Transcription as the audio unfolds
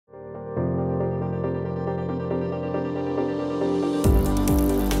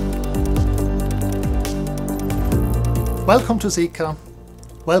Welcome to Sika.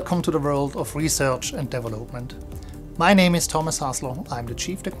 Welcome to the world of research and development. My name is Thomas Hasler. I'm the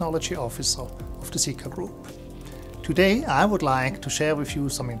Chief Technology Officer of the Sika Group. Today I would like to share with you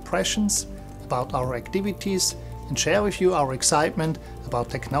some impressions about our activities and share with you our excitement about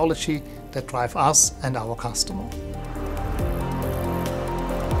technology that drive us and our customer.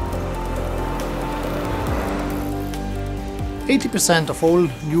 %80 of all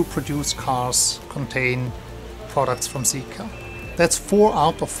new produced cars contain products from Sika. That's 4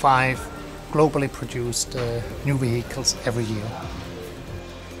 out of 5 globally produced new vehicles every year.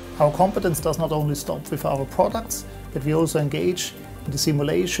 Our competence does not only stop with our products, but we also engage in the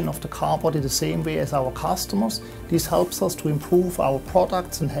simulation of the car body the same way as our customers. This helps us to improve our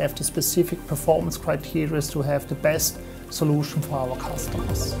products and have the specific performance criteria to have the best solution for our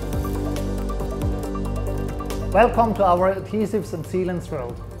customers. Welcome to our adhesives and sealants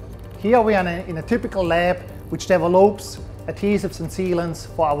world. Here we are in a typical lab which develops adhesives and sealants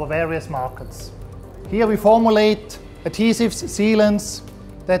for our various markets. Here we formulate adhesives, sealants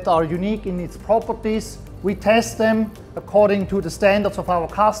that are unique in its properties. We test them according to the standards of our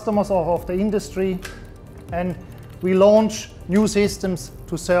customers or of the industry, and we launch new systems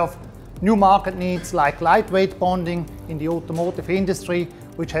to serve new market needs like lightweight bonding in the automotive industry,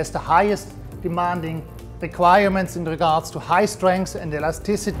 which has the highest demanding requirements in regards to high strength and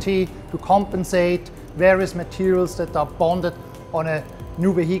elasticity to compensate various materials that are bonded on a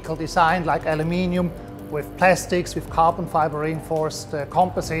new vehicle design like aluminium with plastics, with carbon fiber reinforced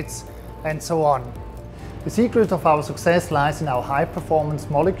composites and so on. The secret of our success lies in our high performance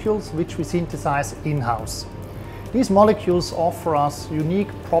molecules which we synthesize in-house. These molecules offer us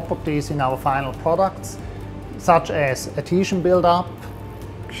unique properties in our final products such as adhesion buildup,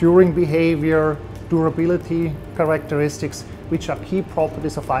 curing behavior, durability characteristics, which are key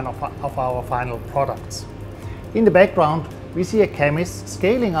properties of our final products. In the background, we see a chemist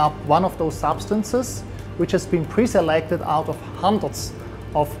scaling up one of those substances, which has been pre-selected out of hundreds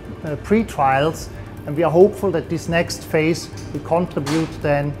of pre-trials, and we are hopeful that this next phase will contribute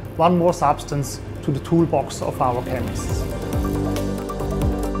then one more substance to the toolbox of our chemists.